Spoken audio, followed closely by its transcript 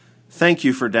Thank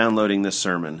you for downloading this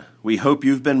sermon. We hope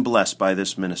you've been blessed by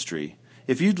this ministry.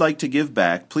 If you'd like to give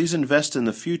back, please invest in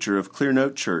the future of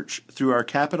Clearnote Church through our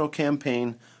capital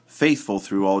campaign, Faithful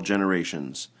Through All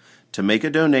Generations. To make a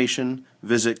donation,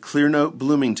 visit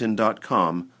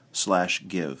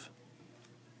clearnotebloomington.com/give.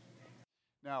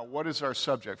 Now, what is our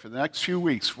subject? For the next few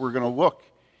weeks, we're going to look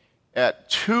at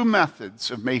two methods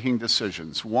of making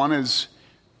decisions. One is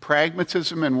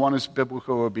pragmatism and one is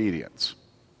biblical obedience.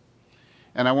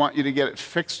 And I want you to get it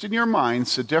fixed in your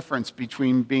minds, the difference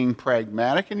between being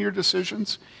pragmatic in your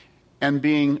decisions and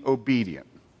being obedient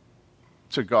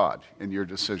to God in your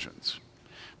decisions.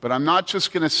 But I'm not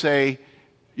just going to say,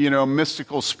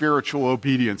 mystical, spiritual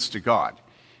obedience to God.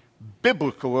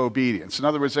 Biblical obedience. In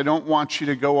other words, I don't want you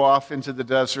to go off into the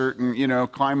desert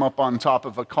and, climb up on top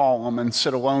of a column and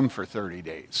sit alone for 30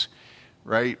 days,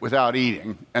 right, without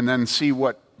eating, and then see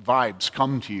what vibes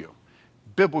come to you.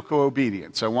 Biblical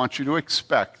obedience. I want you to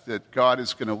expect that God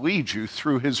is going to lead you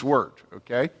through His Word,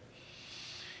 okay?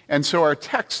 And so our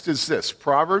text is this,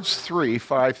 Proverbs 3,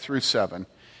 5 through 7.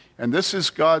 And this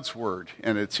is God's Word,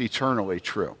 and it's eternally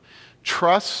true.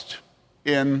 Trust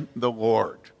in the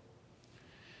Lord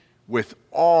with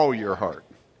all your heart,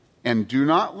 and do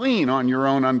not lean on your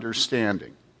own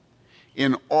understanding.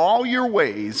 In all your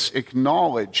ways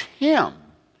acknowledge Him,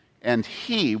 and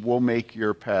He will make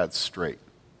your paths straight.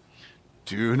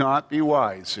 Do not be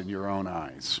wise in your own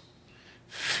eyes.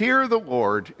 Fear the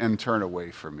Lord and turn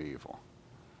away from evil.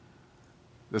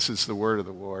 This is the word of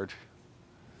the Lord.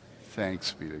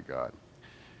 Thanks be to God.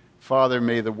 Father,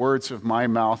 may the words of my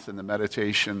mouth and the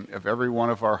meditation of every one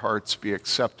of our hearts be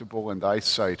acceptable in thy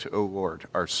sight, O Lord,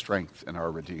 our strength and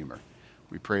our Redeemer.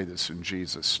 We pray this in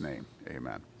Jesus' name.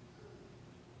 Amen.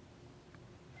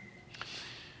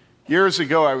 Years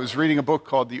ago, I was reading a book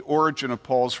called The Origin of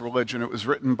Paul's Religion. It was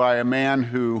written by a man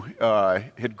who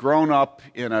had grown up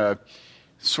in a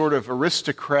sort of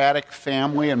aristocratic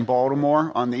family in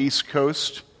Baltimore on the East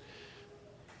Coast.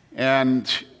 And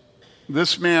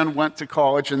this man went to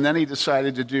college, and then he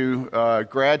decided to do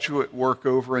graduate work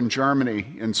over in Germany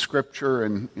in Scripture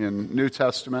and in New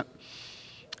Testament.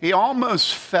 He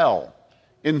almost fell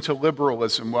into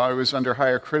liberalism while he was under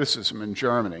higher criticism in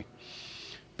Germany.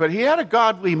 But he had a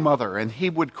godly mother, and he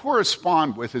would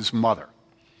correspond with his mother.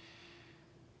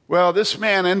 Well, this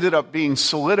man ended up being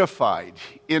solidified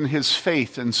in his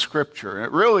faith in Scripture. And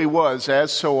it really was,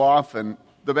 as so often,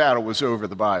 the battle was over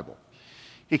the Bible.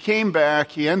 He came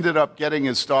back, he ended up getting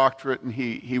his doctorate, and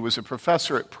he was a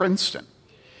professor at Princeton.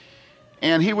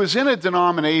 And he was in a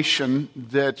denomination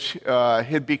that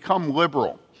had become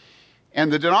liberal.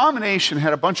 And the denomination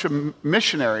had a bunch of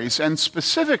missionaries, and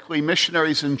specifically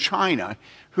missionaries in China,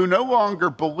 who no longer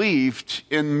believed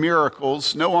in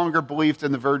miracles, no longer believed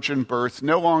in the virgin birth,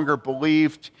 no longer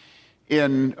believed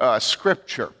in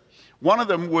Scripture. One of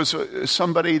them was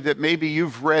somebody that maybe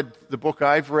you've read the book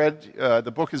I've read.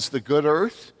 The book is The Good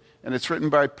Earth, and it's written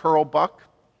by Pearl Buck.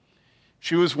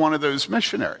 She was one of those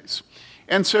missionaries.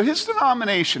 And so his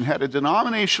denomination had a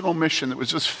denominational mission that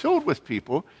was just filled with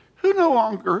people who no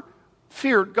longer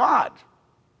feared God.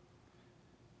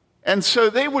 And so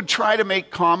they would try to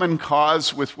make common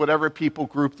cause with whatever people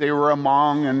group they were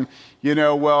among. And,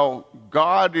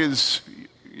 God is,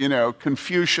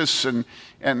 Confucius and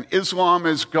Islam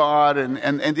is God.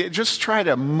 And they just try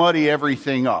to muddy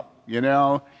everything up,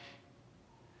 And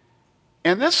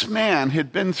this man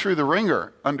had been through the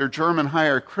ringer under German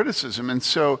higher criticism. And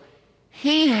so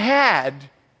he had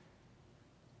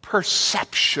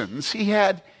perceptions. He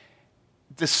had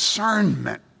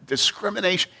discernment,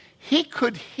 discrimination. He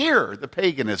could hear the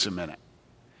paganism in it.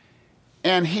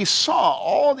 And he saw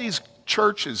all these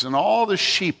churches and all the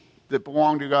sheep that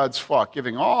belong to God's flock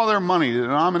giving all their money to the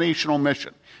denominational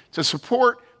mission to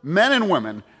support men and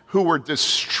women who were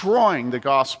destroying the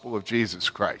gospel of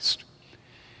Jesus Christ.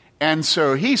 And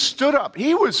so he stood up.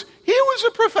 He was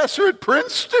a professor at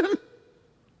Princeton.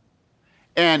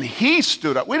 And he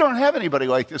stood up. We don't have anybody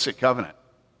like this at Covenant.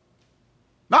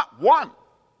 Not one.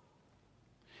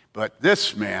 But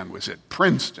this man was at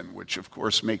Princeton, which of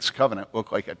course makes Covenant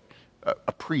look like a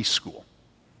preschool.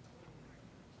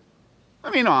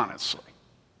 I mean, honestly.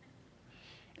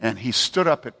 And he stood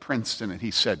up at Princeton and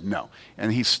he said no.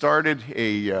 And he started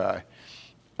a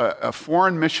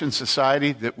foreign mission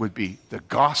society that would be the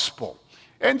gospel.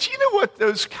 And do you know what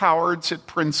those cowards at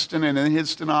Princeton and in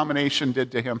his denomination did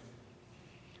to him?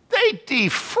 They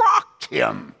defrocked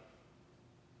him.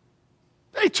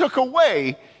 They took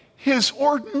away his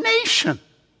ordination.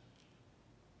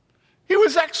 He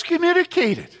was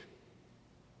excommunicated.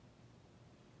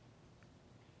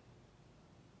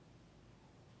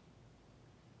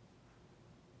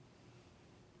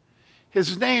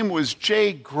 His name was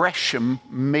J. Gresham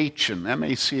Machen,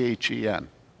 M-A-C-H-E-N.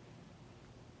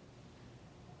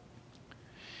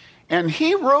 And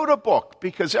he wrote a book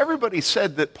because everybody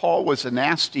said that Paul was a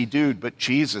nasty dude, but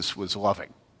Jesus was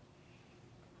loving.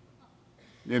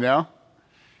 You know?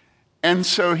 And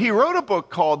so he wrote a book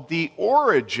called The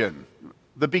Origin,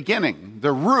 the beginning,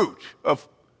 the root of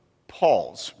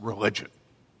Paul's religion.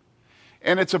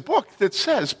 And it's a book that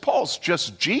says Paul's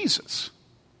just Jesus.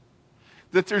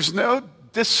 That there's no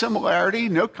dissimilarity,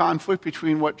 no conflict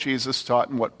between what Jesus taught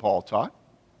and what Paul taught.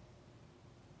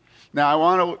 Now, I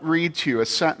want to read to you a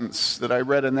sentence that I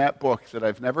read in that book that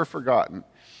I've never forgotten.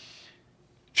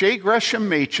 J. Gresham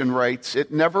Machen writes,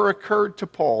 "It never occurred to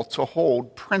Paul to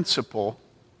hold principle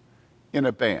in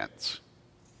abeyance,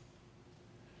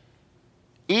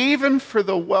 even for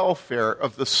the welfare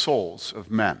of the souls of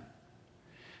men.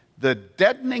 The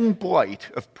deadening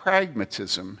blight of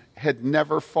pragmatism had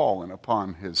never fallen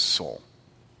upon his soul."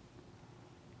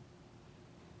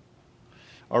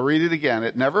 I'll read it again.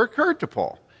 It never occurred to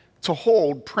Paul to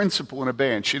hold principle in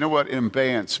abeyance. You know what in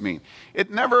abeyance means?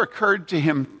 It never occurred to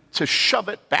him to shove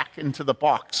it back into the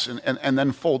box and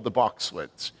then fold the box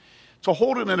lids. To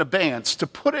hold it in abeyance, to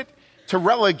put it, to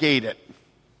relegate it.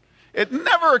 It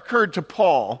never occurred to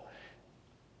Paul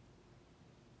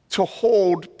to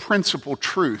hold principle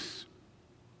truth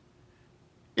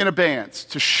in abeyance,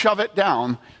 to shove it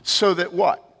down so that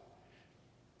what?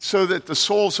 So that the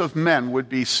souls of men would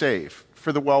be saved,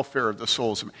 for the welfare of the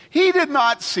souls of men. He did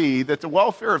not see that the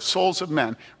welfare of souls of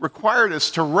men required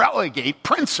us to relegate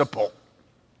principle.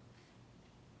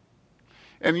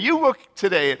 And you look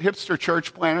today at hipster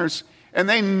church planners, and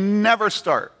they never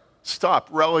stop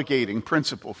relegating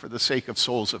principle for the sake of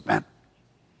souls of men.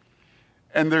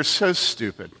 And they're so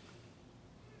stupid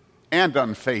and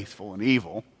unfaithful and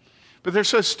evil. But they're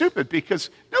so stupid because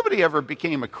nobody ever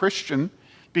became a Christian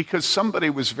because somebody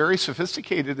was very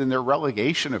sophisticated in their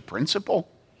relegation of principle,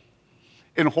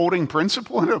 in holding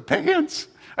principle in abeyance.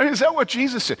 I mean, is that what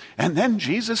Jesus said? And then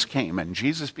Jesus came and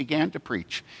Jesus began to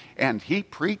preach. And he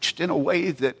preached in a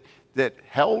way that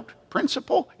held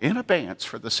principle in abeyance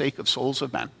for the sake of souls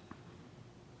of men.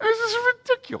 This is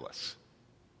ridiculous.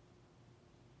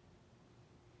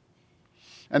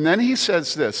 And then he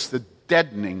says this, the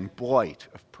deadening blight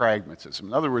of pragmatism.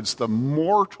 In other words, the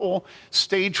mortal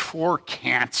stage 4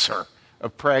 cancer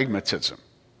of pragmatism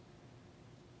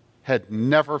had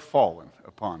never fallen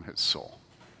upon his soul.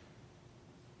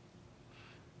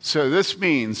 So this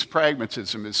means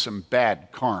pragmatism is some bad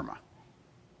karma,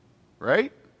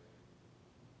 right?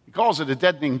 He calls it a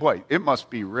deadening blight. It must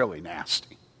be really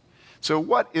nasty. So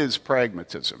what is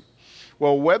pragmatism?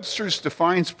 Well, Webster's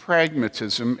defines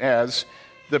pragmatism as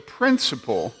the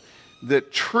principle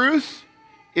that truth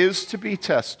is to be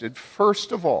tested,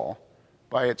 first of all,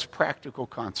 by its practical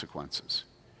consequences.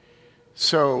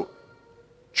 So,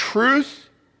 truth,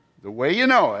 the way you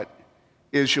know it,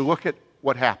 is you look at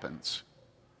what happens.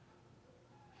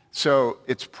 So,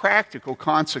 its practical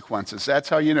consequences, that's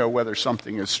how you know whether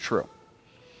something is true.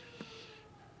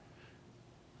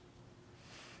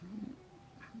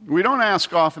 We don't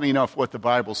ask often enough what the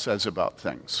Bible says about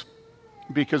things,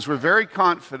 because we're very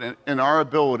confident in our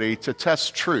ability to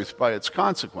test truth by its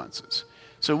consequences.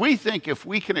 So we think if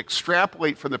we can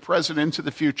extrapolate from the present into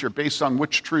the future based on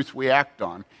which truth we act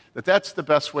on, that that's the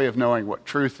best way of knowing what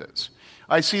truth is.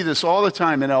 I see this all the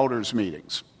time in elders'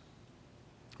 meetings,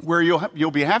 where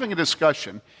you'll be having a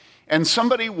discussion, and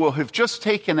somebody will have just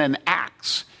taken an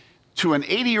axe to an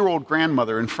 80-year-old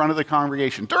grandmother in front of the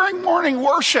congregation during morning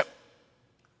worship.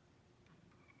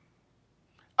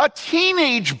 A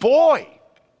teenage boy,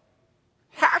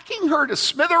 hacking her to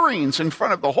smithereens in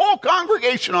front of the whole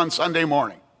congregation on Sunday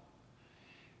morning.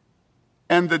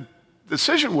 And the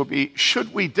decision will be,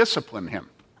 should we discipline him?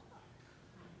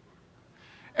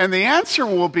 And the answer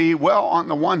will be, well, on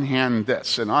the one hand,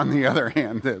 this, and on the other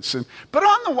hand, this. But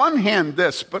on the one hand,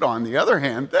 this, but on the other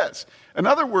hand, this. In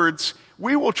other words,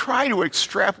 we will try to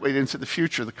extrapolate into the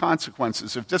future the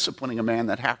consequences of disciplining a man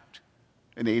that hacked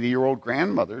an 80-year-old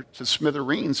grandmother to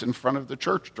smithereens in front of the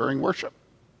church during worship.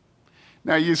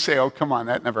 Now you say, oh, come on,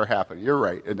 that never happened. You're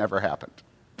right, it never happened.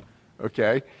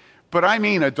 Okay? But I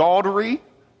mean adultery,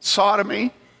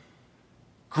 sodomy,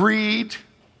 greed,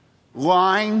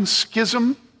 lying,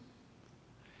 schism.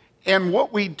 And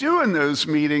what we do in those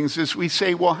meetings is we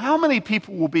say, well, how many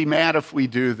people will be mad if we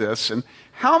do this? And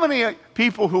how many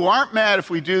people who aren't mad if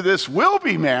we do this will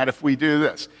be mad if we do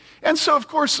this? And so, of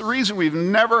course, the reason we've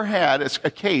never had a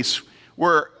case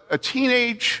where a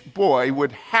teenage boy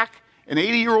would hack an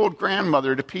 80-year-old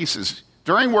grandmother to pieces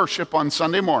during worship on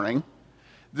Sunday morning,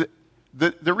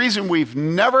 the reason we've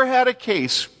never had a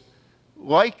case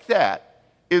like that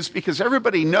is because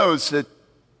everybody knows that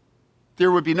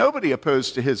there would be nobody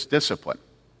opposed to his discipline,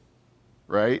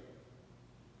 right?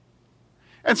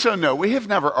 And so, no, we have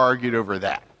never argued over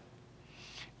that.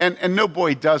 And no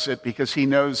boy does it because he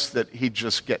knows that he'd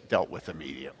just get dealt with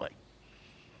immediately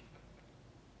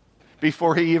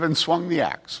before he even swung the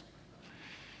axe.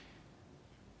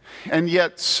 And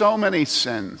yet, so many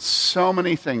sins, so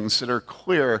many things that are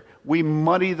clear, we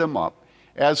muddy them up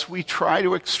as we try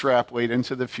to extrapolate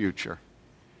into the future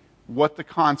what the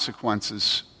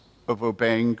consequences of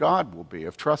obeying God will be,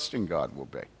 of trusting God will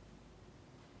be.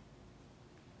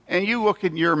 And you look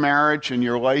at your marriage and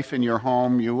your life and your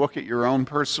home, you look at your own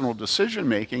personal decision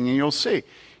making, and you'll see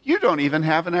you don't even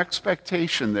have an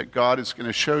expectation that God is going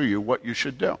to show you what you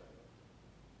should do.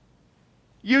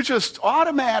 You just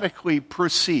automatically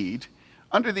proceed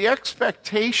under the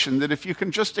expectation that if you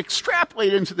can just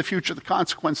extrapolate into the future the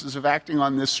consequences of acting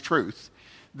on this truth,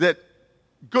 that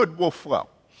good will flow.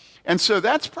 And so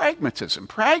that's pragmatism.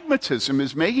 Pragmatism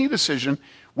is making a decision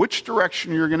which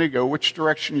direction you're going to go, which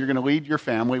direction you're going to lead your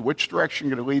family, which direction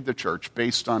you're going to lead the church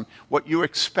based on what you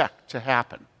expect to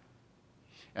happen.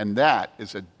 And that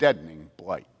is a deadening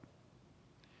blight.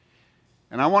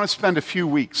 And I want to spend a few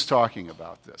weeks talking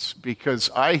about this because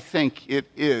I think it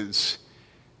is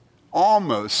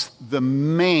almost the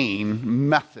main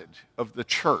method of the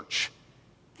church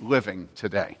living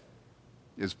today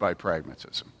is by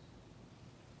pragmatism.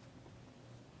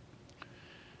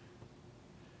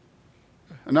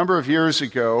 A number of years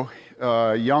ago,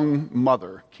 a young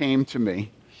mother came to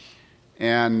me,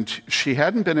 and she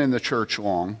hadn't been in the church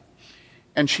long,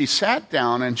 and she sat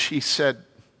down and she said,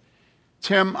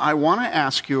 "Tim, I want to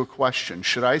ask you a question.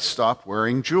 Should I stop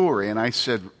wearing jewelry?" And I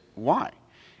said, "Why?"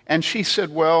 And she said,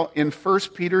 "Well, in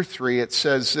 1 Peter 3, it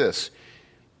says this,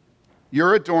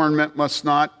 your adornment must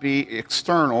not be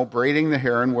external, braiding the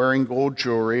hair and wearing gold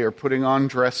jewelry or putting on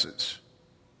dresses."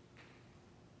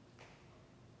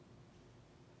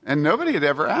 And nobody had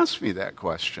ever asked me that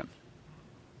question.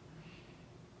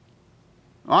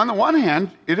 On the one hand,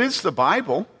 it is the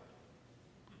Bible.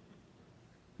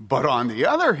 But on the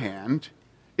other hand,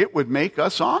 it would make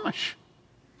us Amish.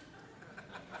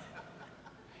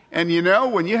 And you know,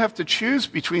 when you have to choose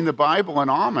between the Bible and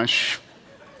Amish,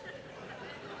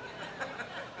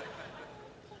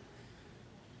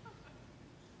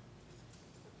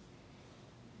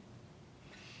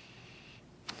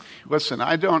 listen,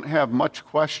 I don't have much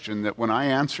question that when I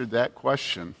answered that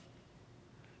question,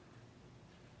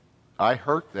 I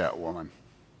hurt that woman.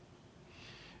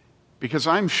 Because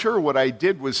I'm sure what I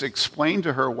did was explain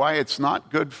to her why it's not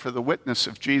good for the witness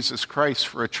of Jesus Christ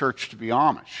for a church to be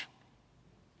Amish.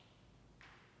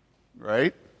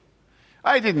 Right?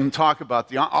 I didn't talk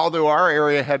about although our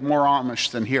area had more Amish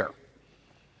than here.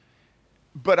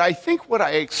 But I think what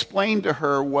I explained to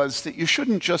her was that you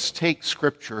shouldn't just take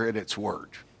Scripture at its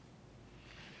word.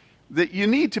 That you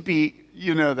need to be,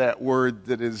 that word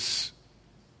that is,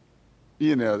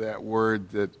 that word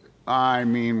that, I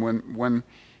mean, when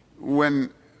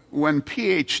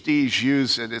PhDs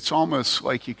use it, it's almost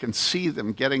like you can see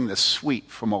them getting the sweet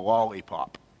from a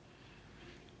lollipop.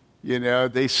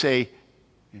 They say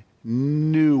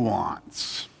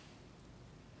nuance.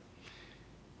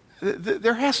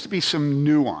 There has to be some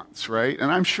nuance, right?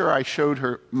 And I'm sure I showed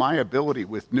her my ability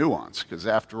with nuance, because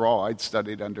after all, I'd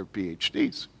studied under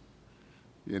PhDs,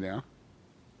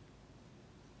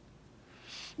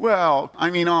 Well, I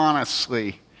mean,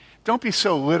 honestly, don't be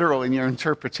so literal in your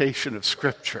interpretation of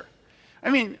Scripture.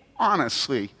 I mean,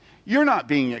 honestly, you're not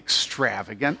being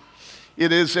extravagant.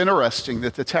 It is interesting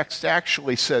that the text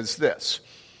actually says this.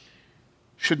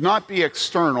 Should not be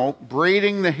external,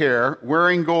 braiding the hair,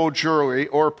 wearing gold jewelry,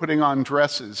 or putting on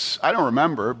dresses. I don't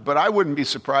remember, but I wouldn't be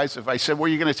surprised if I said, well,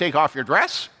 you're going to take off your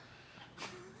dress?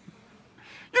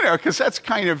 Because that's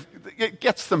kind of, it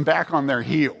gets them back on their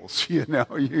heels, Well,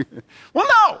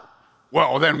 no.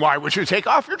 Well, then why would you take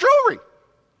off your jewelry?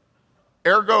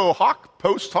 Ergo hoc,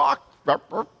 post hoc,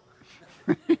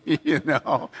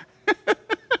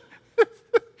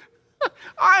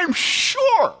 I'm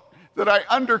sure that I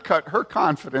undercut her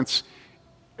confidence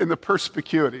in the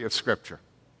perspicuity of Scripture,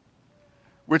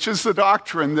 which is the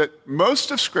doctrine that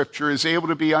most of Scripture is able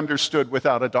to be understood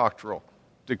without a doctoral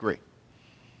degree.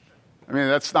 I mean,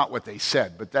 that's not what they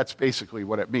said, but that's basically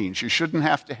what it means. You shouldn't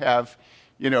have to have,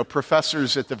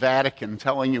 professors at the Vatican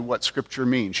telling you what Scripture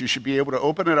means. You should be able to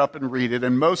open it up and read it,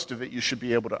 and most of it you should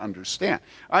be able to understand.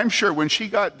 I'm sure when she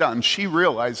got done, she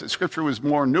realized that Scripture was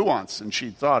more nuanced than she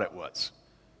thought it was.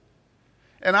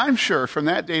 And I'm sure from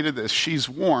that day to this, she's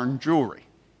worn jewelry.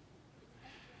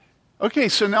 Okay,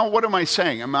 so now what am I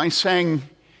saying? Am I saying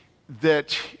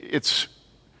that it's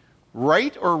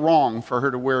right or wrong for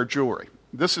her to wear jewelry?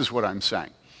 This is what I'm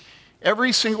saying.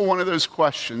 Every single one of those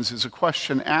questions is a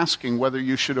question asking whether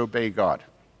you should obey God.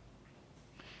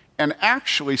 And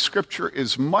actually, Scripture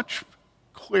is much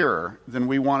clearer than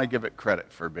we want to give it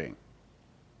credit for being.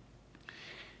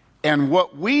 And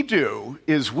what we do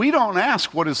is we don't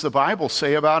ask, what does the Bible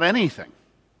say about anything?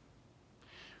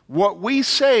 What we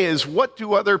say is, what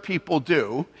do other people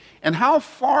do? And how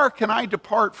far can I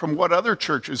depart from what other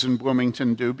churches in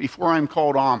Bloomington do before I'm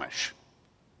called Amish?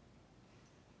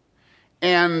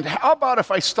 And how about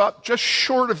if I stop just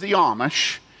short of the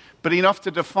Amish, but enough to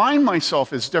define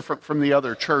myself as different from the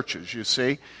other churches, you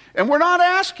see? And we're not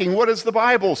asking, what does the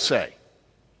Bible say?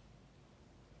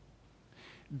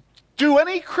 Do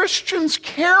any Christians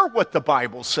care what the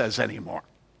Bible says anymore?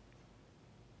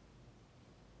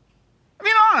 I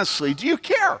mean, honestly, do you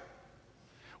care?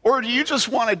 Or do you just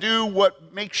want to do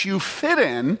what makes you fit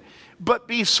in, but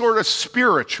be sort of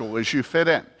spiritual as you fit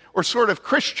in? Or sort of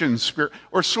Christian spirit,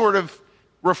 or sort of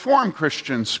Reformed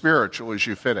Christian spiritual as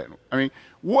you fit in? I mean,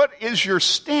 what is your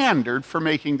standard for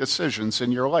making decisions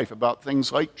in your life about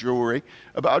things like jewelry,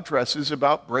 about dresses,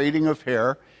 about braiding of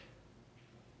hair?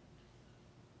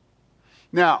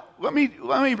 Now, let me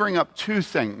bring up two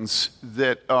things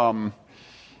that I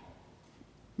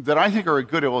think are a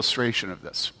good illustration of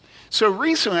this. So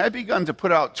recently, I've begun to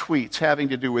put out tweets having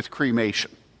to do with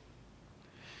cremation.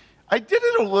 I did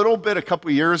it a little bit a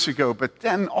couple years ago, but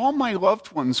then all my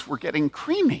loved ones were getting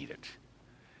cremated.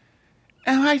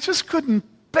 And I just couldn't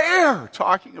bear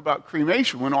talking about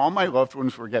cremation when all my loved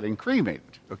ones were getting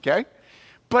cremated, okay?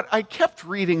 But I kept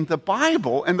reading the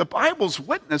Bible, and the Bible's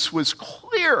witness was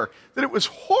clear that it was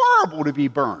horrible to be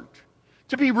burned,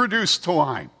 to be reduced to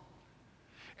lime,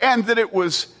 and that it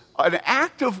was an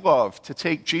act of love to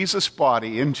take Jesus'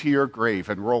 body into your grave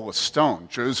and roll a stone,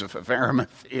 Joseph of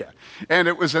Arimathea. And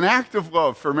it was an act of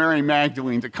love for Mary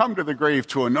Magdalene to come to the grave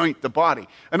to anoint the body.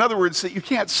 In other words, that you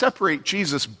can't separate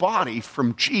Jesus' body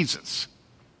from Jesus.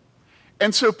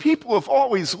 And so people have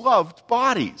always loved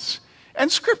bodies.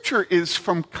 And Scripture is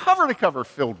from cover to cover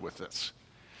filled with this.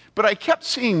 But I kept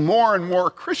seeing more and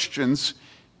more Christians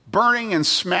burning and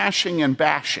smashing and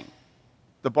bashing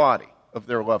the body of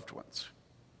their loved ones.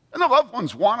 And the loved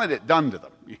ones wanted it done to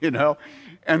them, you know.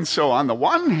 And so on the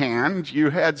one hand, you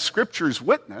had Scripture's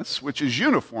witness, which is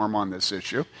uniform on this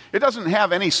issue. It doesn't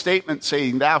have any statement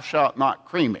saying, thou shalt not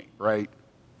cremate, right?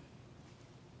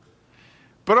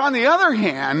 But on the other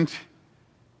hand,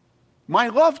 my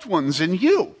loved ones and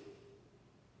you.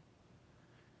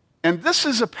 And this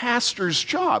is a pastor's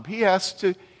job. He has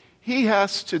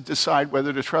to decide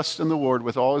whether to trust in the Lord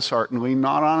with all his heart and lean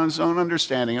not on his own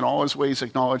understanding, in all his ways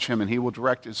acknowledge him, and he will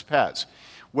direct his paths.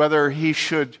 Whether he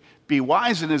should be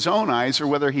wise in his own eyes or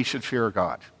whether he should fear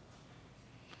God.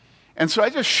 And so I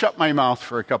just shut my mouth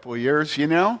for a couple of years, you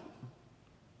know.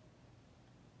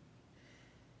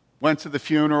 Went to the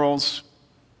funerals.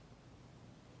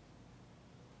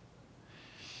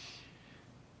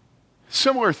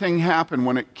 Similar thing happened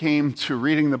when it came to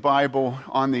reading the Bible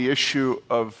on the issue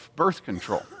of birth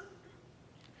control.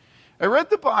 I read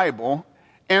the Bible,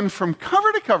 and from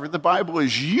cover to cover, the Bible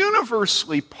is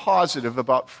universally positive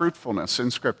about fruitfulness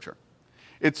in Scripture.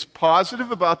 It's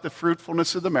positive about the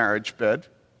fruitfulness of the marriage bed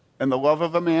and the love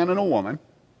of a man and a woman,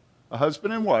 a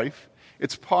husband and wife.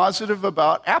 It's positive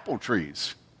about apple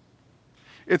trees.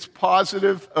 It's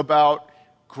positive about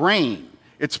grain.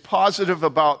 It's positive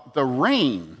about the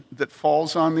rain that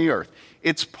falls on the earth.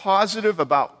 It's positive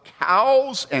about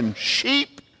cows and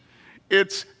sheep.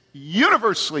 It's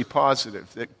universally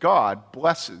positive that God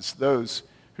blesses those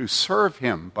who serve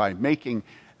him by making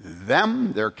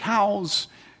them, their cows,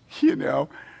 you know,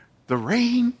 the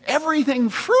rain, everything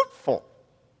fruitful.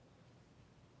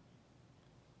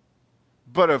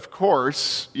 But of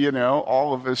course, you know,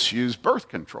 all of us use birth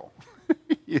control.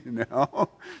 You know?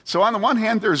 So on the one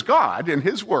hand, there's God and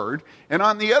his word, and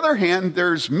on the other hand,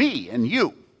 there's me and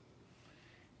you.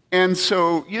 And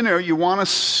so, you know, you want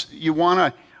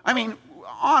to, I mean,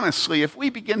 honestly, if we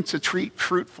begin to treat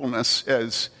fruitfulness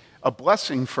as a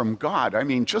blessing from God, I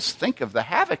mean, just think of the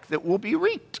havoc that will be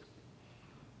wreaked.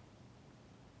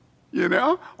 You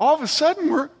know? All of a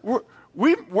sudden,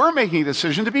 we're making a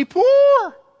decision to be poor.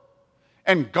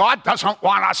 And God doesn't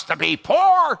want us to be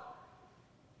poor.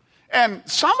 And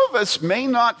some of us may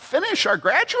not finish our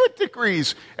graduate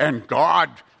degrees, and God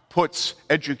puts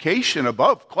education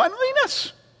above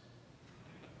cleanliness.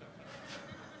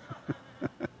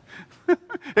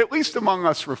 At least among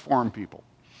us Reformed people.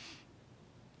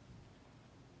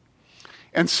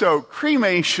 And so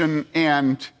cremation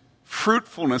and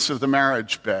fruitfulness of the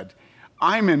marriage bed,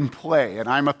 I'm in play, and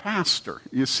I'm a pastor.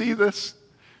 You see this?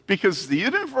 Because the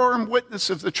uniform witness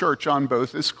of the church on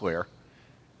both is clear.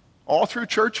 All through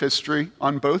church history,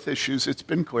 on both issues, it's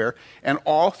been clear. And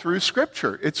all through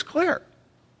Scripture, it's clear.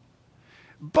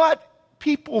 But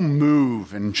people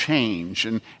move and change.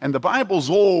 And the Bible's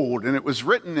old, and it was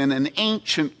written in an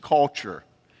ancient culture.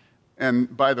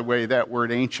 And by the way, that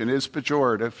word ancient is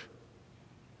pejorative.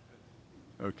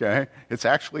 Okay? It's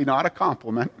actually not a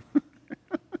compliment.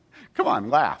 Come on,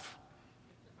 laugh.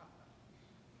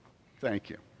 Thank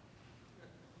you.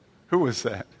 Who was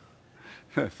that?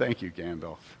 Thank you,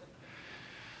 Gandalf.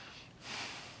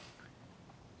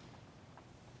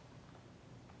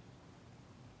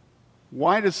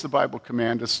 Why does the Bible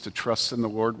command us to trust in the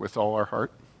Lord with all our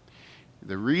heart?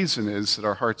 The reason is that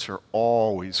our hearts are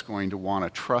always going to want to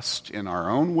trust in our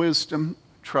own wisdom,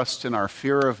 trust in our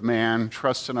fear of man,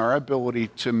 trust in our ability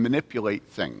to manipulate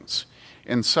things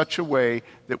in such a way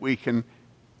that we can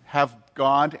have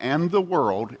God and the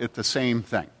world at the same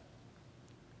thing.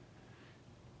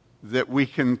 That we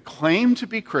can claim to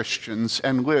be Christians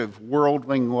and live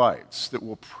worldling lives that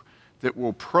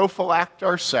will prophylact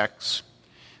our sex,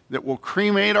 that will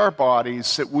cremate our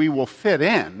bodies, that we will fit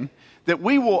in, that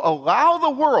we will allow the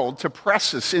world to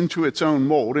press us into its own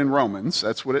mold in Romans,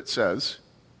 that's what it says,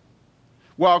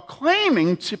 while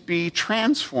claiming to be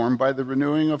transformed by the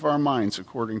renewing of our minds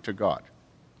according to God.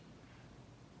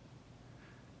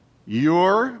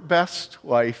 Your best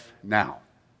life now.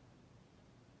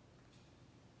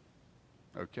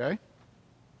 Okay?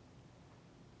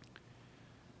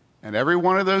 And every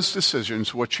one of those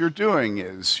decisions, what you're doing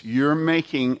is you're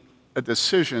making a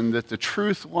decision that the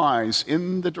truth lies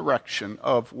in the direction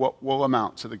of what will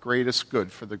amount to the greatest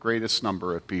good for the greatest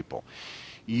number of people.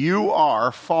 You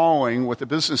are following what the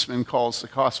businessman calls the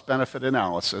cost-benefit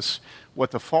analysis,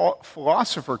 what the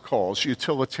philosopher calls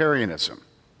utilitarianism.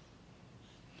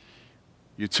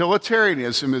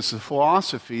 Utilitarianism is the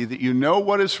philosophy that you know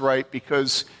what is right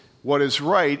because what is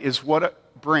right is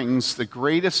what brings the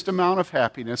greatest amount of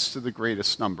happiness to the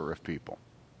greatest number of people.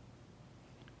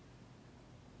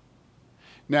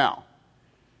 Now,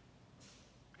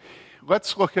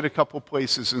 let's look at a couple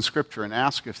places in Scripture and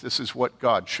ask if this is what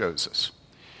God shows us.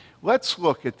 Let's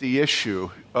look at the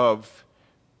issue of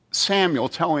Samuel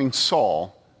telling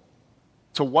Saul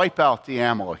to wipe out the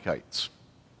Amalekites.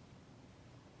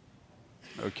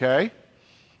 Okay?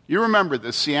 You remember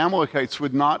this. The Amalekites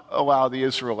would not allow the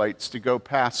Israelites to go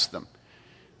past them.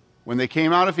 When they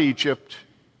came out of Egypt,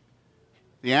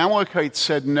 the Amalekites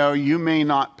said, no, you may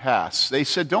not pass. They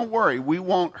said, don't worry, we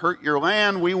won't hurt your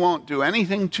land, we won't do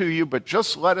anything to you, but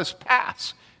just let us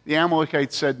pass. The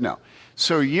Amalekites said no.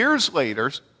 So years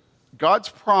later, God's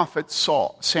prophet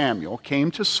Samuel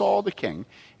came to Saul the king,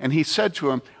 and he said to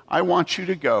him, I want you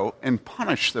to go and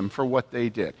punish them for what they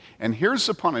did. And here's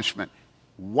the punishment.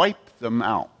 Wipe them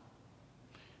out.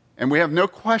 And we have no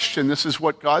question this is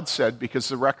what God said because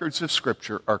the records of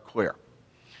Scripture are clear.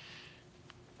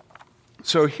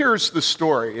 So here's the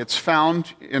story. It's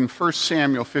found in 1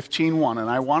 Samuel 15:1, and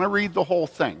I want to read the whole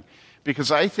thing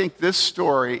because I think this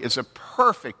story is a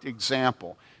perfect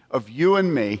example of you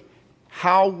and me,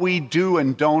 how we do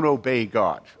and don't obey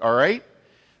God. All right?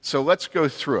 So let's go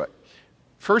through it.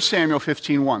 1 Samuel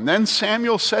 15:1. Then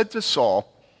Samuel said to Saul,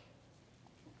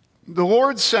 the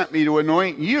Lord sent me to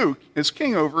anoint you as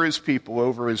king over his people,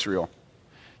 over Israel.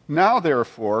 Now,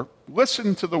 therefore,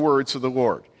 listen to the words of the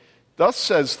Lord. Thus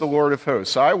says the Lord of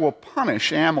hosts, I will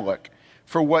punish Amalek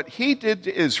for what he did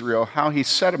to Israel, how he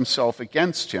set himself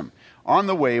against him on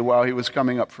the way while he was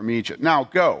coming up from Egypt. Now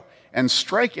go and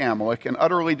strike Amalek and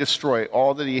utterly destroy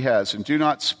all that he has, and do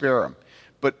not spare him,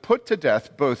 but put to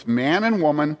death both man and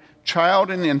woman,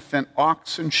 child and infant,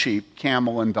 ox and sheep,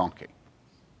 camel and donkey.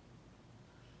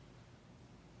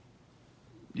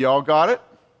 Y'all got it?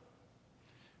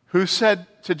 Who said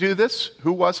to do this?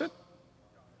 Who was it?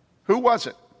 Who was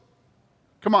it?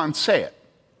 Come on, say it.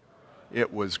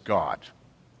 It was God.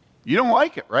 You don't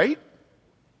like it, right?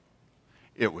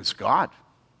 It was God.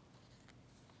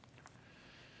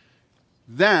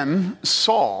 Then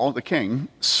Saul, the king,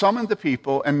 summoned the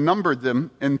people and numbered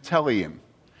them in Telaim,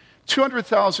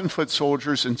 200,000 foot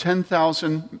soldiers and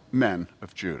 10,000 men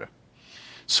of Judah.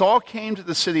 Saul came to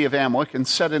the city of Amalek and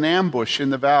set an ambush in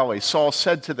the valley. Saul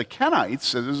said to the Kenites,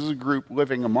 so this is a group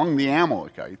living among the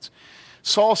Amalekites,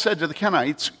 Saul said to the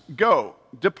Kenites, go,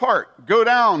 depart, go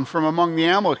down from among the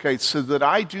Amalekites so that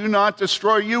I do not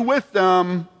destroy you with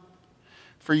them.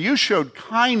 For you showed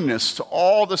kindness to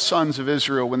all the sons of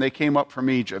Israel when they came up from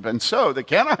Egypt. And so the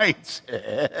Kenites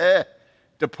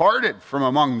departed from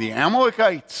among the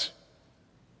Amalekites.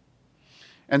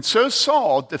 And so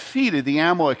Saul defeated the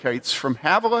Amalekites from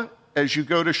Havilah as you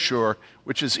go to Shur,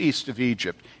 which is east of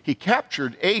Egypt. He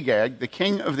captured Agag, the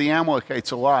king of the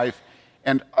Amalekites, alive,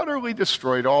 and utterly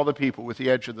destroyed all the people with the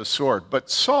edge of the sword. But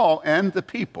Saul and the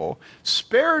people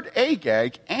spared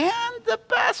Agag and the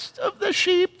best of the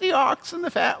sheep, the oxen,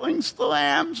 the fatlings, the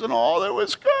lambs, and all that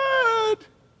was good,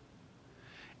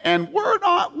 and were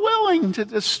not willing to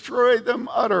destroy them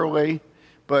utterly,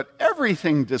 but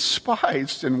everything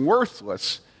despised and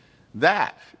worthless,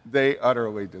 that they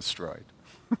utterly destroyed.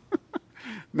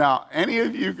 Now, any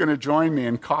of you going to join me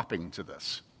in copying to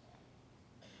this?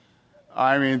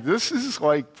 I mean, this is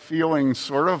like feeling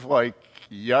sort of like,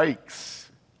 yikes,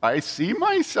 I see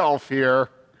myself here.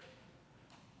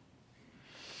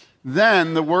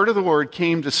 Then the word of the Lord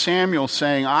came to Samuel,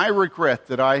 saying, I regret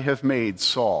that I have made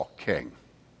Saul king.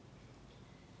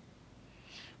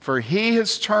 For he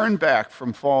has turned back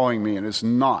from following me and has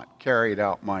not carried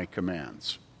out my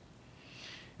commands.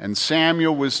 And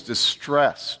Samuel was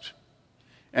distressed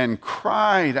and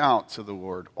cried out to the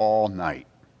Lord all night.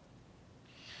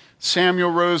 Samuel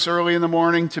rose early in the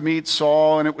morning to meet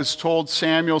Saul, and it was told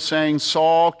Samuel, saying,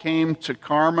 Saul came to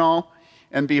Carmel,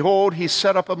 and behold, he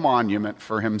set up a monument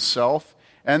for himself,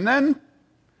 and then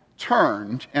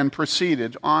turned and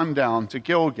proceeded on down to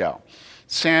Gilgal.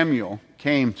 Samuel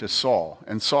came to Saul,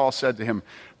 and Saul said to him,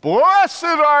 Blessed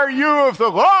are you of the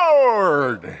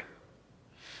Lord!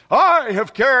 I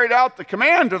have carried out the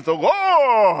command of the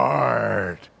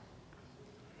Lord.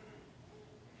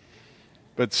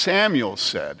 But Samuel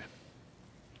said,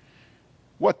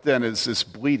 What then is this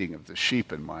bleating of the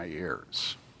sheep in my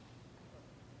ears,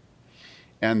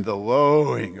 and the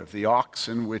lowing of the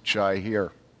oxen which I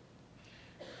hear?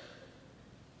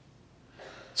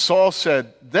 Saul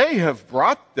said, They have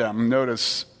brought them.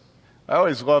 Notice, I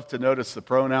always love to notice the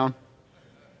pronoun.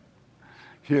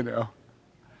 You know.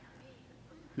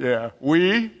 Yeah,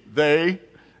 we, they.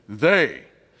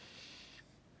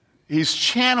 He's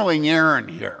channeling Aaron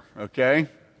here, okay?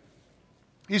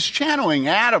 He's channeling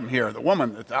Adam here, the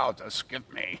woman that thou dost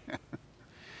give me.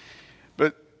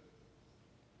 But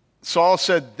Saul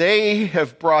said, They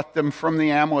have brought them from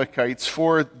the Amalekites,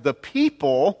 for the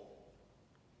people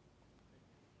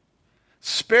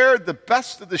spared the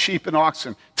best of the sheep and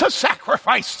oxen to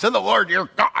sacrifice to the Lord your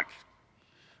God.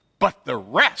 But the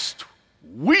rest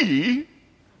we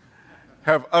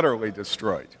have utterly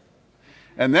destroyed.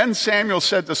 And then Samuel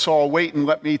said to Saul, Wait and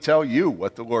let me tell you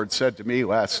what the Lord said to me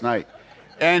last night.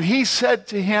 And he said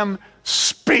to him,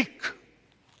 Speak.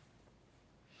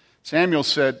 Samuel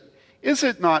said, Is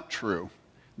it not true?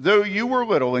 Though you were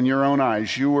little in your own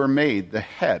eyes, you were made the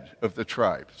head of the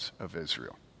tribes of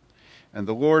Israel. And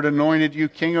the Lord anointed you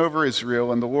king over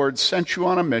Israel, and the Lord sent you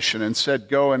on a mission and said,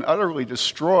 Go and utterly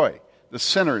destroy the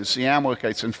sinners, the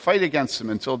Amalekites, and fight against them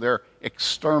until they're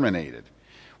exterminated.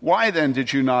 Why then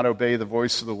did you not obey the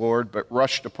voice of the Lord, but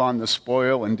rushed upon the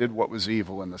spoil and did what was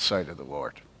evil in the sight of the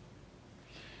Lord?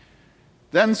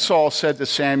 Then Saul said to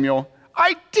Samuel,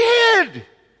 I did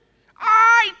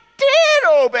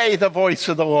obey the voice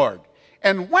of the Lord,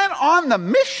 and went on the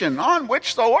mission on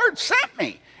which the Lord sent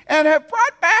me, and have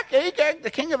brought back Agag, the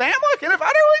king of Amalek, and have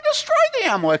utterly destroyed the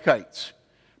Amalekites.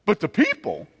 But the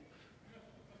people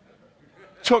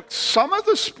took some of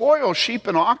the spoil, sheep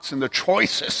and oxen, the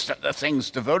choicest of the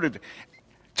things devoted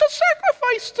to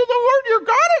sacrifice to the Lord your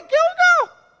God at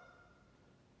Gilgal.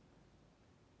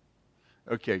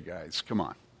 Okay, guys, come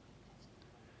on.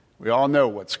 We all know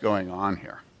what's going on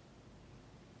here.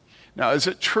 Now, is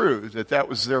it true that that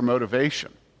was their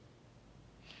motivation?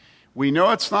 We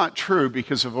know it's not true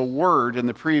because of a word in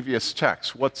the previous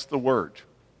text. What's the word?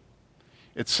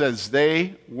 It says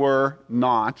they were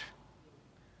not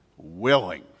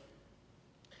willing.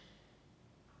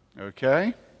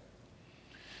 Okay?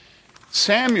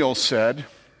 Samuel said,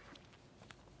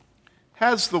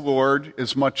 Has the Lord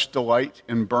as much delight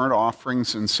in burnt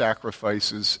offerings and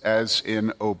sacrifices as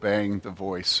in obeying the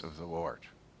voice of the Lord?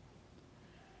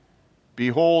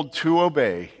 Behold, to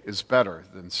obey is better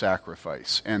than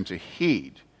sacrifice, and to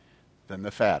heed than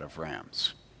the fat of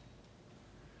rams.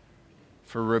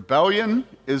 For rebellion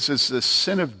is as the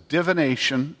sin of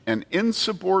divination, and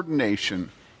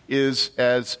insubordination is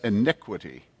as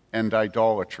iniquity and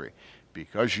idolatry.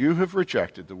 Because you have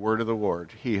rejected the word of the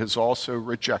Lord, he has also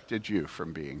rejected you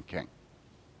from being king.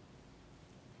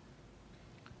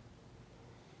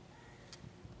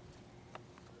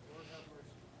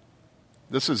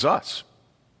 This is us.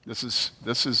 This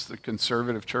is the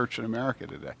conservative church in America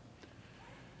today.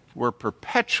 We're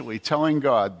perpetually telling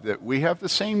God that we have the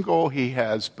same goal he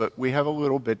has, but we have a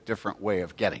little bit different way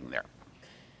of getting there.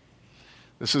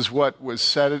 This is what was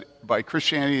said by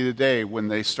Christianity Today when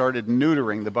they started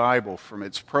neutering the Bible from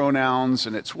its pronouns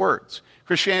and its words.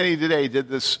 Christianity Today did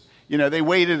this, they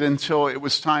waited until it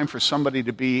was time for somebody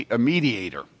to be a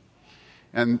mediator.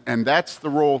 And that's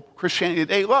the role Christianity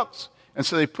Today loves. And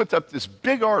so they put up this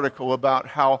big article about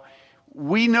how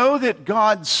we know that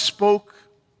God spoke,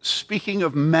 speaking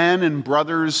of men and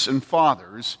brothers and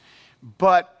fathers,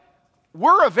 but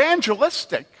we're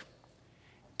evangelistic.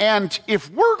 And if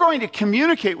we're going to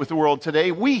communicate with the world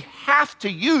today, we have to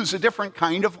use a different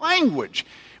kind of language.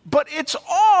 But it's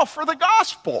all for the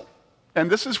gospel.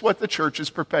 And this is what the church is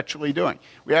perpetually doing.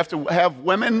 We have to have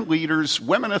women leaders,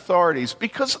 women authorities,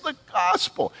 because of the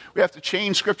gospel. We have to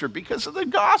change Scripture because of the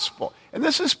gospel. And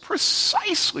this is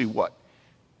precisely what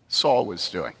Saul was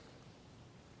doing.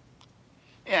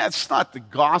 Yeah, it's not the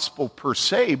gospel per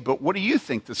se, but what do you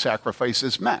think the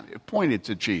sacrifices meant? It pointed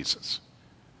to Jesus.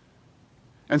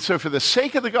 And so for the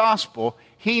sake of the gospel,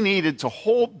 he needed to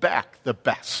hold back the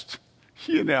best,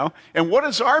 And what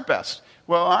is our best?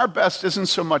 Well, our best isn't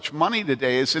so much money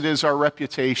today as it is our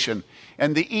reputation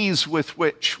and the ease with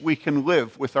which we can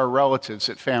live with our relatives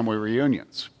at family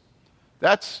reunions.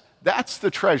 That's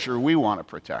the treasure we want to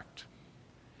protect.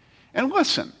 And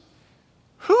listen,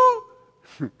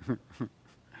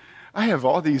 I have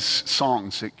all these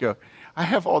songs that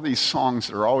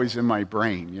are always in my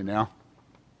brain,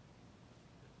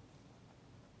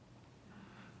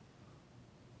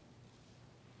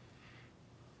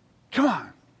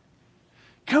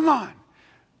 Come on.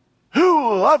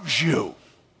 Who loves you?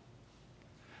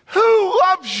 Who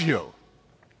loves you?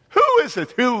 Who is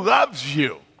it who loves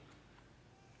you?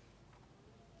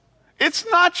 It's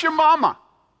not your mama.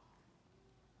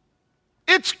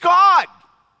 It's God.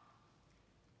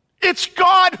 It's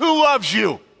God who loves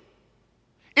you.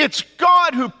 It's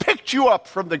God who picked you up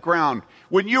from the ground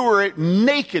when you were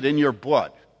naked in your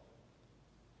blood.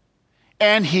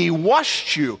 And he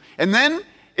washed you. And then,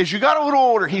 as you got a little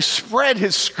older, he spread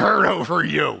his skirt over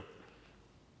you.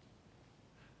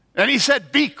 And he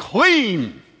said, be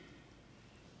clean.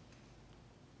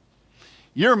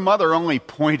 Your mother only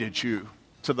pointed you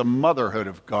to the motherhood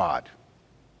of God.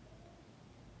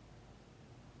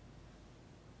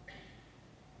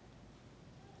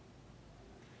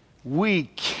 We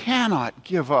cannot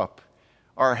give up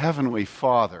our heavenly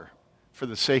Father for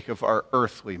the sake of our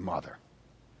earthly mother.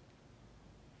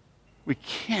 We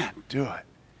can't do it.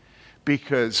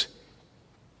 Because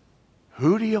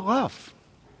who do you love?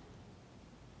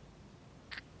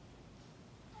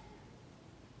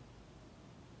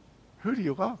 Who do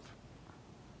you love?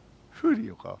 Who do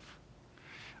you love?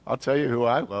 I'll tell you who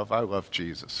I love. I love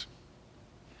Jesus.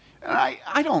 And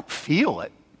I don't feel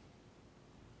it.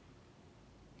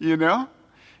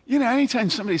 Anytime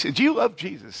somebody says, do you love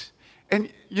Jesus?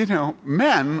 And,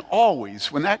 men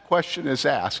always, when that question is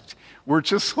asked, we're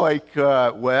just like,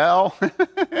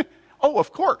 oh,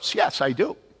 of course, yes, I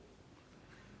do.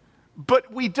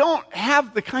 But we don't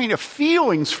have the kind of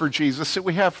feelings for Jesus that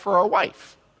we have for our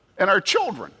wife and our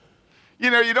children. You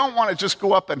don't want to just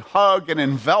go up and hug and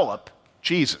envelop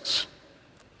Jesus,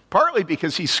 partly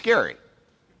because he's scary,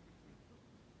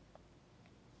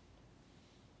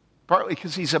 partly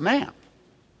because he's a man.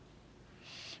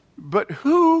 But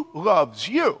who loves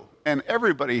you? And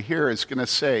everybody here is going to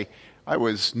say, I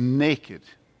was naked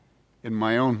in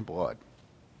my own blood.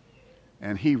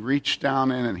 And he reached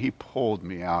down in and he pulled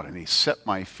me out and he set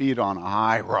my feet on a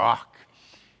high rock.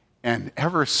 And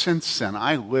ever since then,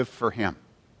 I live for him.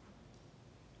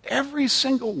 Every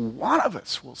single one of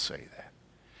us will say that.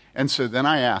 And so then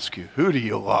I ask you, who do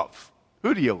you love?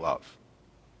 Who do you love?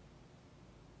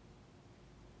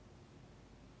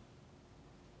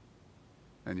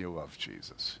 And you love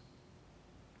Jesus.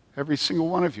 Every single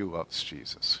one of you loves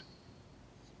Jesus.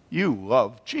 You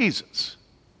love Jesus.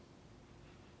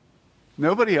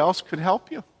 Nobody else could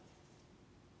help you.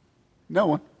 No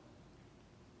one.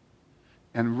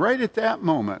 And right at that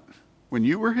moment, when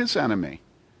you were his enemy,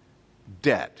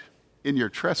 dead in your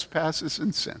trespasses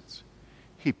and sins,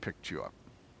 he picked you up.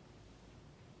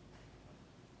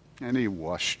 And he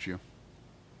washed you.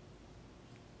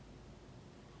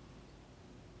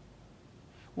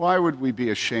 Why would we be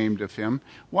ashamed of him?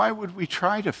 Why would we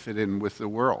try to fit in with the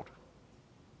world?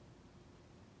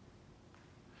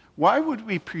 Why would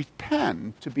we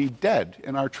pretend to be dead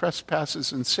in our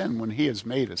trespasses and sin when he has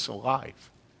made us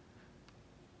alive?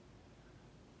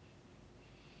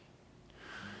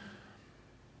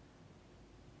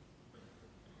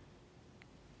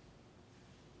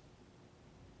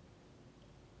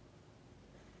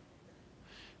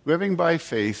 Living by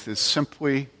faith is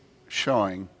simply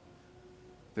showing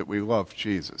that we love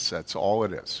Jesus. That's all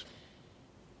it is.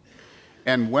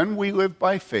 And when we live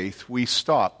by faith, we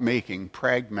stop making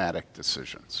pragmatic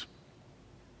decisions.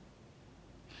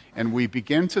 And we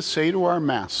begin to say to our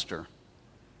master,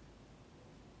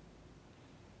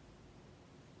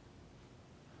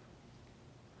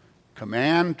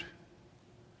 command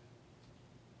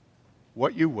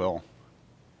what you will,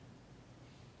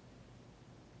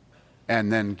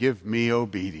 and then give me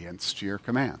obedience to your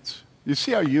commands. You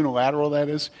see how unilateral that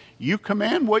is? You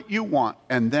command what you want,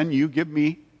 and then you give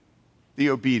me the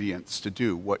obedience to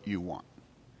do what you want.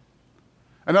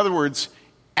 In other words,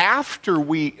 after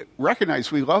we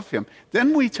recognize we love him,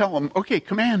 then we tell him, okay,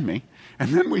 command me.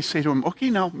 And then we say to him, okay,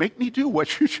 now make me do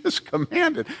what you just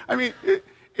commanded. I mean,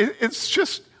 it's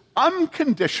just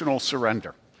unconditional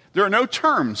surrender. There are no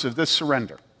terms of this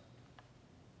surrender.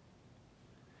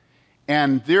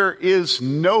 And there is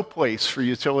no place for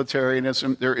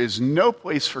utilitarianism. There is no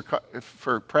place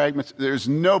for pragmatism. There's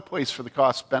no place for the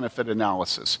cost-benefit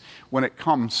analysis when it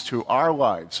comes to our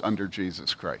lives under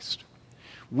Jesus Christ.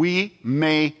 We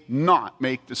may not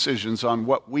make decisions on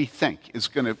what we think is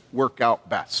going to work out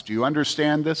best. Do you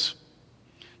understand this?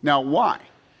 Now, why?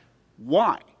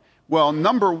 Why? Well,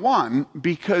 number one,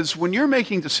 because when you're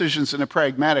making decisions in a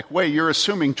pragmatic way, you're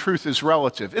assuming truth is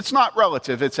relative. It's not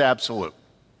relative, it's absolute.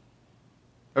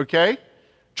 Okay?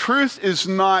 Truth is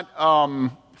not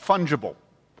fungible.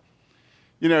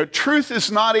 You know, truth is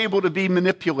not able to be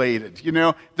manipulated. You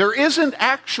know, there isn't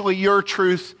actually your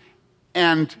truth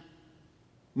and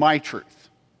my truth.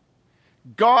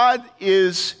 God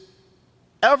is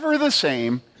ever the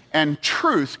same, and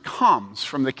truth comes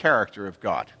from the character of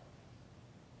God.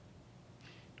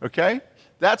 Okay?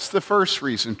 That's the first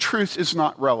reason. Truth is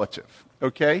not relative.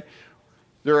 Okay?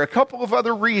 There are a couple of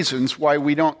other reasons why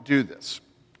we don't do this.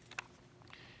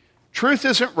 Truth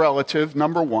isn't relative,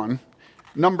 number one.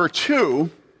 Number two,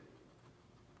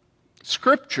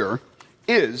 Scripture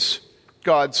is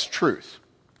God's truth.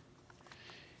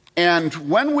 And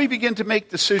when we begin to make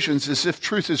decisions as if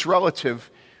truth is relative,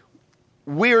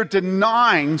 we're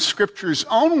denying Scripture's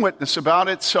own witness about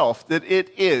itself that it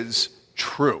is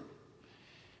true.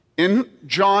 In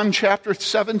John chapter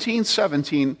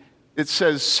 17, it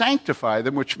says, sanctify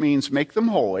them, which means make them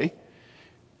holy,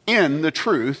 in the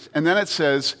truth. And then it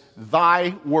says,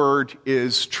 thy word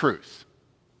is truth.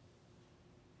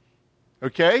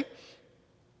 Okay?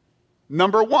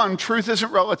 Number one, truth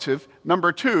isn't relative.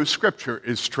 Number two, Scripture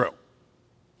is true.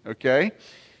 Okay?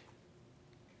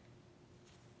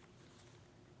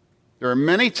 There are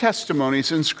many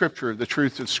testimonies in Scripture of the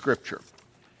truth of Scripture.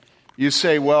 You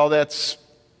say, well, that's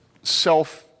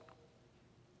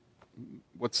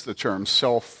what's the term?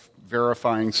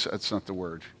 Self-verifying, that's not the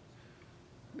word.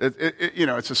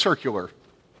 It's a circular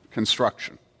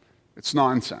construction. It's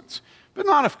nonsense. But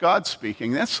not if God's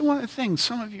speaking. That's one of the things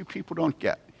some of you people don't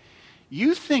get.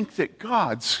 You think that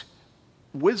God's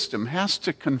wisdom has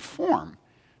to conform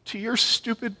to your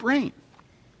stupid brain.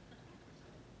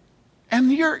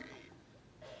 And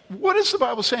what is the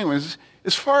Bible saying?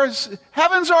 As far as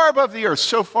heavens are above the earth,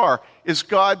 so far is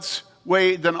God's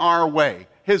way than our way,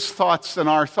 his thoughts than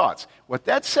our thoughts. What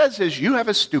that says is you have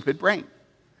a stupid brain.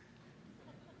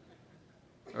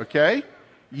 Okay?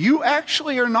 You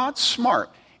actually are not smart.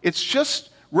 It's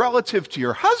just relative to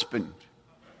your husband.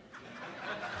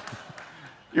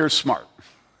 You're smart.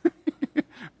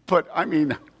 But, I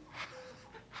mean,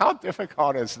 how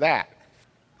difficult is that?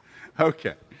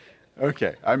 Okay,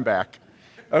 I'm back.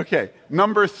 Okay,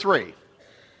 number three.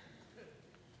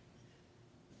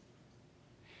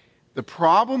 The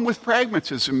problem with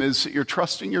pragmatism is that you're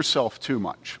trusting yourself too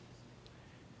much.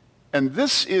 And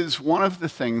this is one of the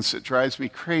things that drives me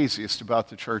craziest about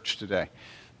the church today.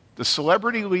 The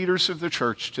celebrity leaders of the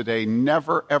church today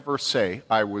never, ever say,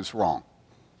 I was wrong.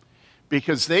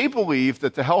 Because they believe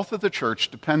that the health of the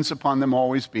church depends upon them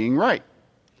always being right.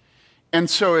 And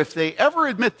so if they ever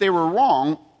admit they were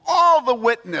wrong, all the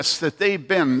witness that they've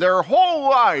been their whole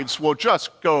lives will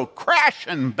just go crash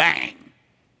and bang.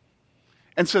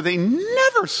 And so they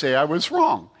never say, I was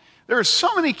wrong. There are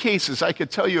so many cases I could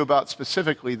tell you about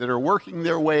specifically that are working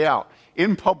their way out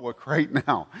in public right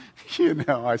now.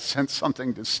 I sent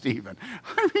something to Stephen.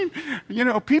 I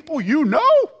mean, people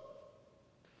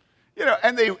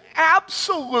and they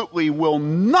absolutely will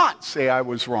not say I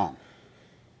was wrong.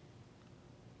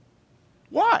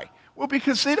 Why? Well,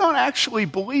 because they don't actually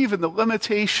believe in the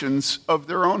limitations of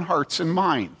their own hearts and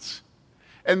minds.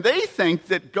 And they think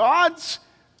that God's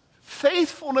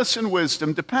faithfulness and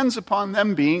wisdom depends upon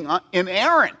them being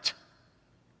inerrant.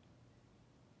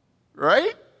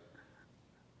 Right?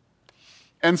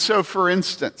 And so, for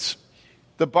instance,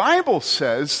 the Bible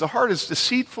says the heart is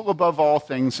deceitful above all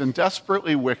things and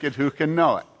desperately wicked, who can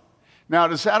know it? Now,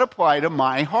 does that apply to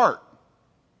my heart?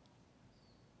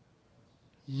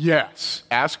 Yes.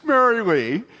 Ask Mary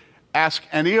Lee. Ask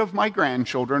any of my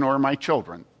grandchildren or my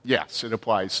children. Yes, it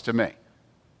applies to me.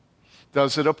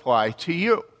 Does it apply to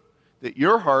you? That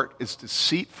your heart is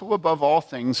deceitful above all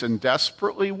things and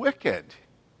desperately wicked.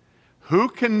 Who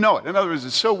can know it? In other words,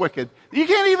 it's so wicked, you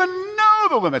can't even know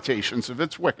the limitations of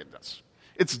its wickedness.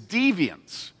 Its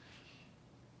deviance.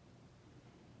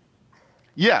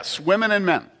 Yes, women and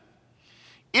men.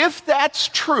 If that's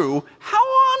true, how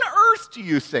on earth do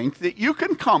you think that you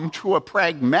can come to a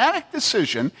pragmatic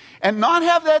decision and not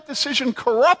have that decision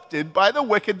corrupted by the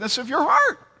wickedness of your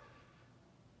heart?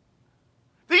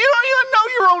 That you don't even know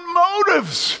your own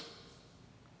motives.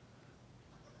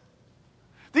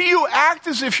 That you act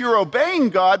as if you're obeying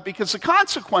God because the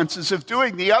consequences of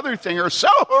doing the other thing are so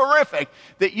horrific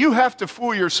that you have to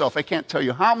fool yourself. I can't tell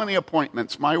you how many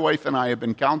appointments my wife and I have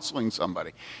been counseling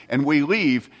somebody. And we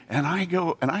leave, and I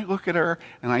go, and I look at her,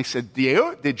 and I said,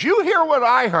 did you hear what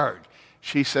I heard?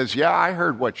 She says, yeah, I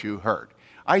heard what you heard.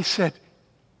 I said,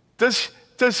 does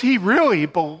he really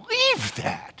believe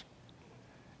that?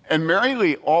 And Mary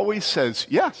Lee always says,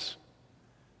 yes.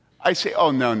 I say,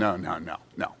 oh, no.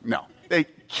 They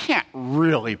can't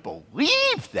really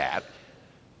believe that,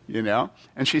 you know?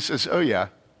 And she says, oh, yeah,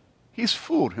 he's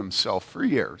fooled himself for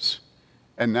years,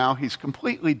 and now he's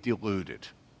completely deluded.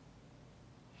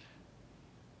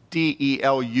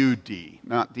 D-E-L-U-D,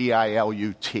 not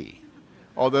D-I-L-U-T,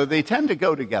 although they tend to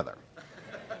go together.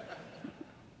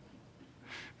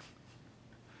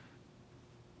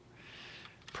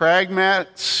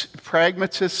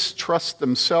 Pragmatists trust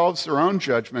themselves, their own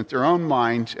judgment, their own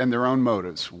mind, and their own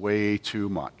motives way too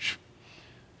much.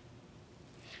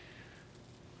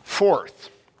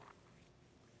 Fourth,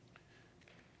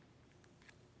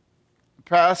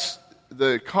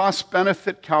 the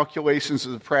cost-benefit calculations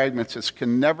of the pragmatists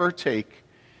can never take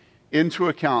into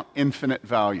account infinite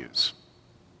values.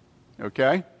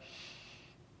 Okay?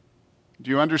 Do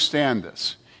you understand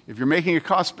this? If you're making a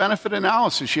cost-benefit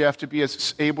analysis, you have to be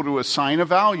able to assign a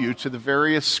value to the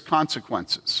various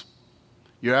consequences.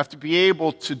 You have to be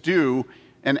able to do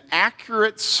an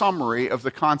accurate summary of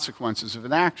the consequences of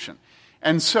an action.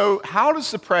 And so, how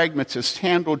does the pragmatist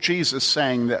handle Jesus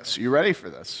saying this? Are you ready for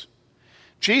this?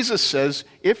 Jesus says,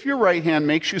 if your right hand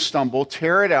makes you stumble,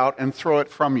 tear it out and throw it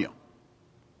from you.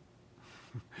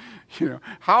 You know,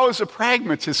 how is a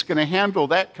pragmatist going to handle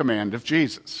that command of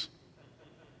Jesus?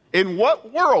 In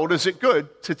what world is it good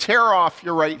to tear off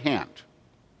your right hand?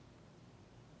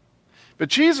 But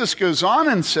Jesus goes on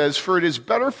and says, for it is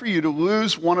better for you to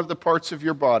lose one of the parts of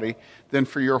your body than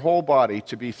for your whole body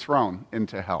to be thrown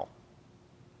into hell.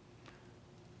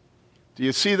 Do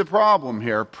you see the problem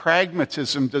here?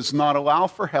 Pragmatism does not allow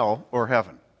for hell or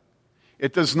heaven.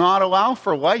 It does not allow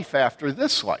for life after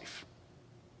this life.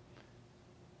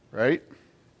 Right?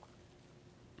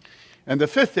 And the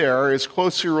fifth error is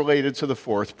closely related to the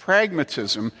fourth.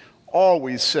 Pragmatism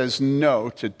always says no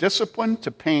to discipline,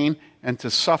 to pain, and to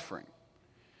suffering.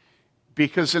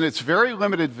 Because in its very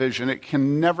limited vision, it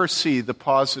can never see the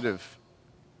positive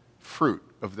fruit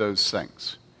of those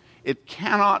things. It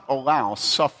cannot allow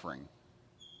suffering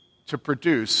to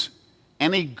produce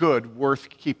any good worth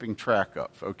keeping track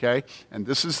of, okay? And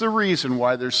this is the reason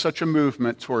why there's such a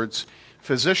movement towards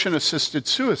physician-assisted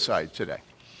suicide today.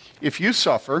 If you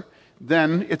suffer,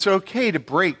 then it's okay to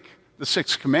break the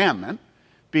sixth commandment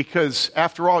because,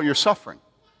 after all, you're suffering.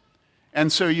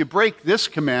 And so you break this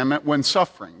commandment when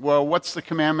suffering. Well, what's the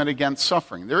commandment against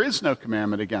suffering? There is no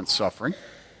commandment against suffering.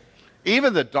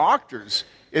 Even the doctors,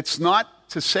 it's not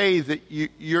to say that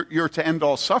you're to end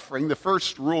all suffering. The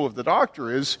first rule of the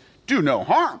doctor is do no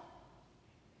harm.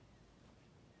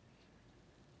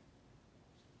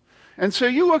 And so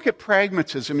you look at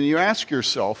pragmatism and you ask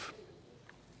yourself,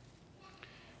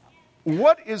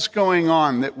 what is going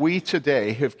on that we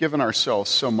today have given ourselves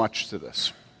so much to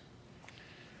this?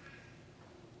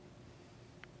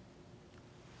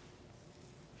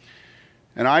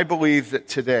 And I believe that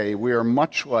today we are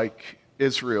much like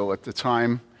Israel at the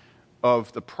time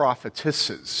of the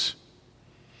prophetesses,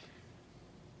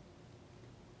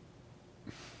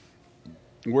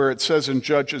 where it says in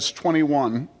Judges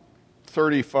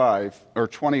 21:35 or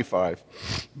 25,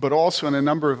 but also in a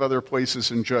number of other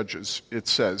places in Judges, it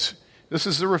says, this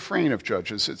is the refrain of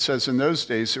Judges. It says, in those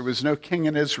days there was no king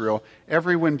in Israel.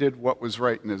 Everyone did what was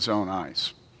right in his own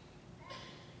eyes.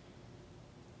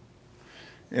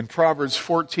 In Proverbs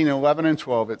 14:11 and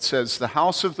 12, it says, the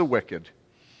house of the wicked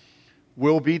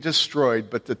will be destroyed,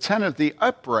 but the tent of the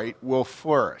upright will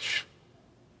flourish.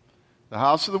 The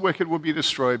house of the wicked will be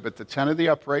destroyed, but the tent of the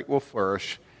upright will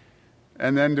flourish.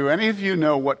 And then do any of you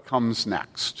know what comes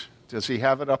next? Does he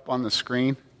have it up on the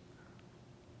screen?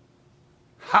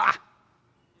 Ha!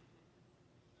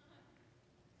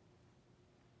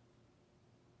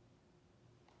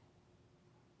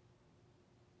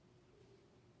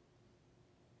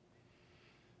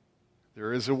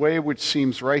 There is a way which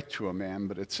seems right to a man,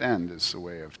 but its end is the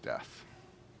way of death.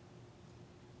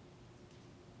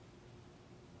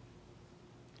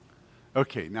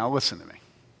 Okay, now listen to me.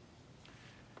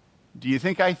 Do you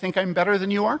think I'm better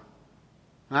than you are?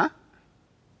 Huh?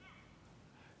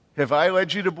 Have I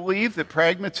led you to believe that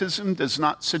pragmatism does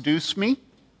not seduce me?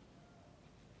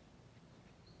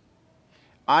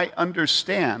 I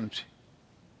understand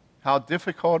how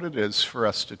difficult it is for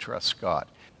us to trust God.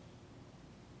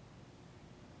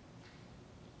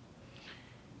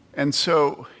 And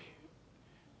so,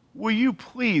 will you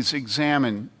please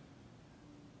examine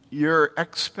your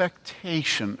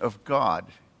expectation of God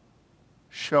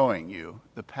showing you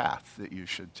the path that you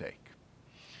should take?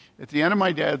 At the end of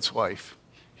my dad's life,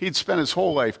 he'd spent his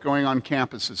whole life going on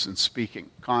campuses and speaking,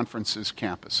 conferences,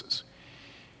 campuses.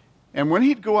 And when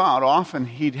he'd go out, often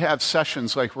he'd have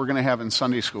sessions like we're going to have in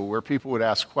Sunday school where people would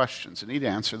ask questions, and he'd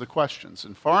answer the questions.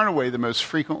 And far and away, the most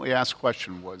frequently asked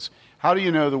question was, how do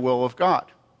you know the will of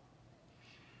God?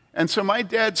 And so my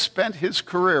dad spent his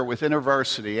career with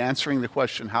InterVarsity answering the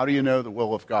question, how do you know the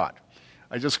will of God?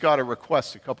 I just got a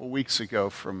request a couple weeks ago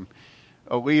from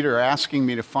a leader asking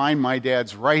me to find my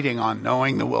dad's writing on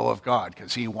knowing the will of God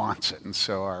because he wants it. And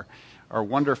so our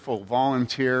wonderful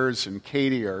volunteers and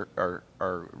Katie are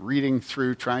reading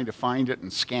through, trying to find it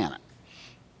and scan it.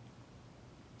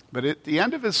 But at the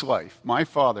end of his life, my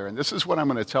father, and this is what I'm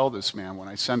going to tell this man when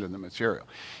I send him the material.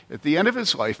 At the end of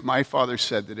his life, my father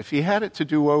said that if he had it to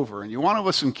do over, and you want to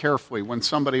listen carefully when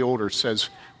somebody older says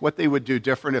what they would do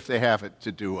different if they have it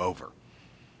to do over,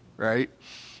 right?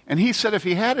 And he said if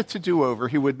he had it to do over,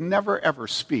 he would never ever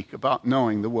speak about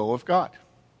knowing the will of God.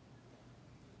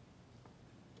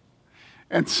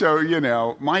 And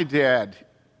so, my dad,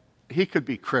 he could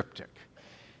be cryptic.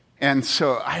 And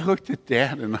so I looked at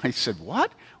Dad and I said,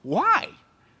 what? Why?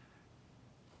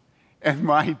 And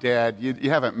my dad, you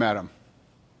haven't met him.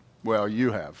 Well,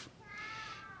 you have.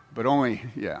 But only,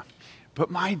 yeah.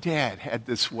 But my dad had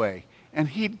this way, and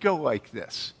he'd go like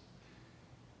this.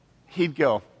 He'd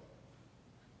go.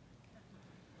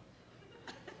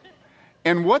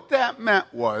 And what that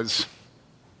meant was,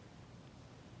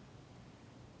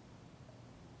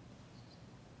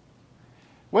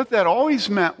 what that always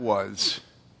meant was,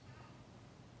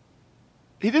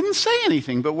 he didn't say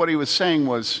anything, but what he was saying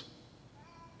was,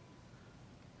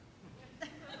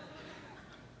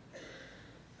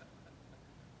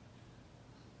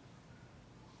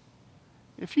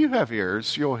 if you have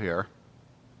ears, you'll hear.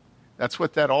 That's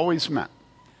what that always meant.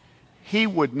 He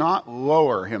would not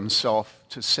lower himself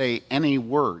to say any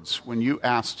words when you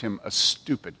asked him a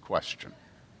stupid question.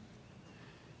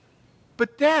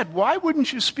 But Dad, why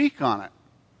wouldn't you speak on it?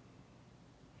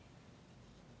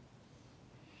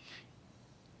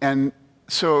 And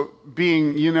so,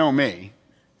 being, me,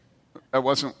 I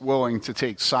wasn't willing to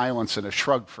take silence and a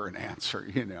shrug for an answer,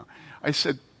 I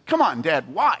said, come on,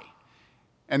 Dad, why?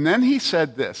 And then he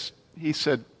said this. He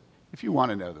said, if you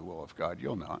want to know the will of God,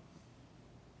 you'll know it.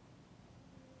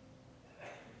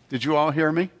 Did you all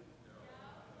hear me?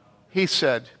 He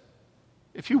said,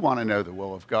 if you want to know the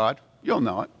will of God, you'll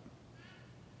know it.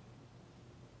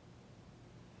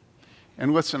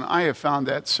 And listen, I have found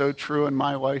that so true in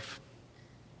my life.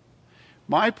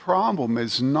 My problem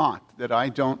is not that I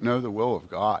don't know the will of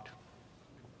God.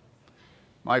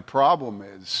 My problem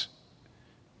is,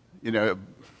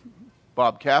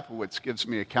 Bob Kapowitz gives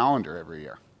me a calendar every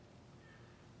year.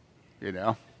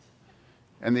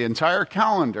 And the entire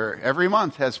calendar every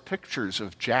month has pictures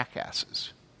of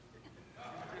jackasses.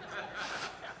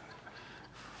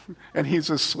 And he's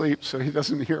asleep, so he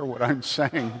doesn't hear what I'm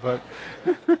saying, but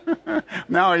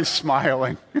now he's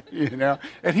smiling,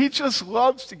 And he just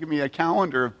loves to give me a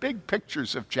calendar of big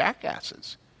pictures of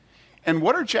jackasses. And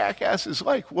what are jackasses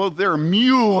like? Well, they're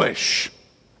mulish.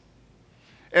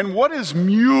 And what is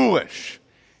mulish?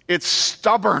 It's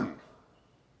stubborn.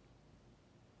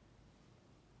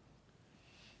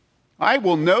 I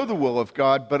will know the will of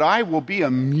God, but I will be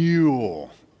a mule,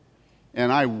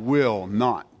 and I will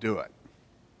not do it.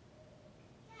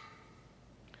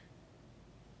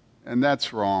 And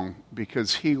that's wrong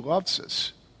because he loves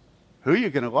us. Who are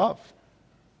you going to love?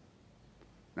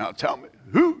 Now tell me,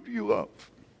 who do you love?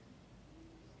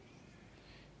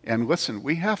 And listen,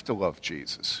 we have to love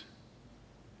Jesus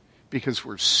because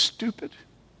we're stupid,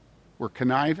 we're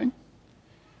conniving,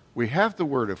 we have the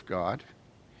Word of God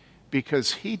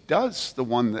because he does the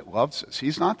one that loves us.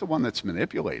 He's not the one that's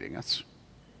manipulating us.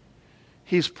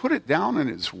 He's put it down in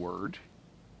his word.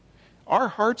 Our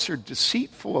hearts are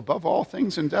deceitful above all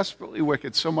things and desperately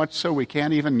wicked, so much so we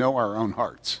can't even know our own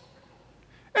hearts.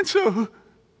 And so,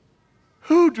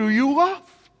 who do you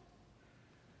love?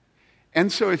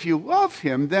 And so if you love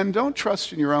him, then don't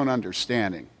trust in your own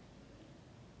understanding.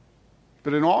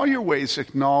 But in all your ways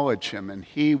acknowledge him, and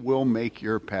he will make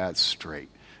your paths straight.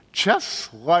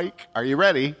 Just like, are you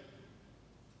ready?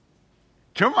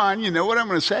 Come on, you know what I'm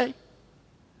going to say?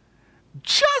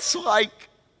 Just like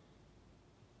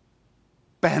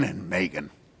Ben and Megan.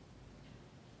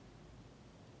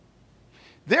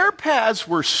 Their paths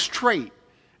were straight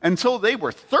until they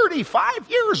were 35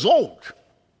 years old.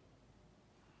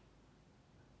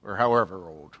 Or however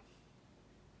old.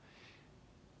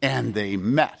 And they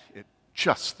met at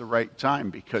just the right time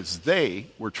because they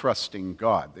were trusting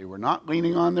God. They were not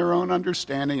leaning on their own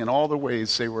understanding. In all the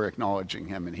ways they were acknowledging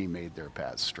him, and he made their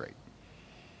paths straight.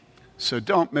 So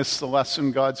don't miss the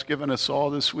lesson God's given us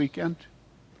all this weekend.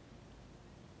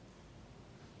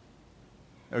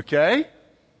 Okay?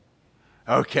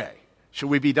 Okay. Shall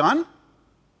we be done?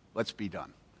 Let's be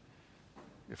done.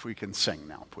 If we can sing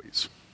now, please.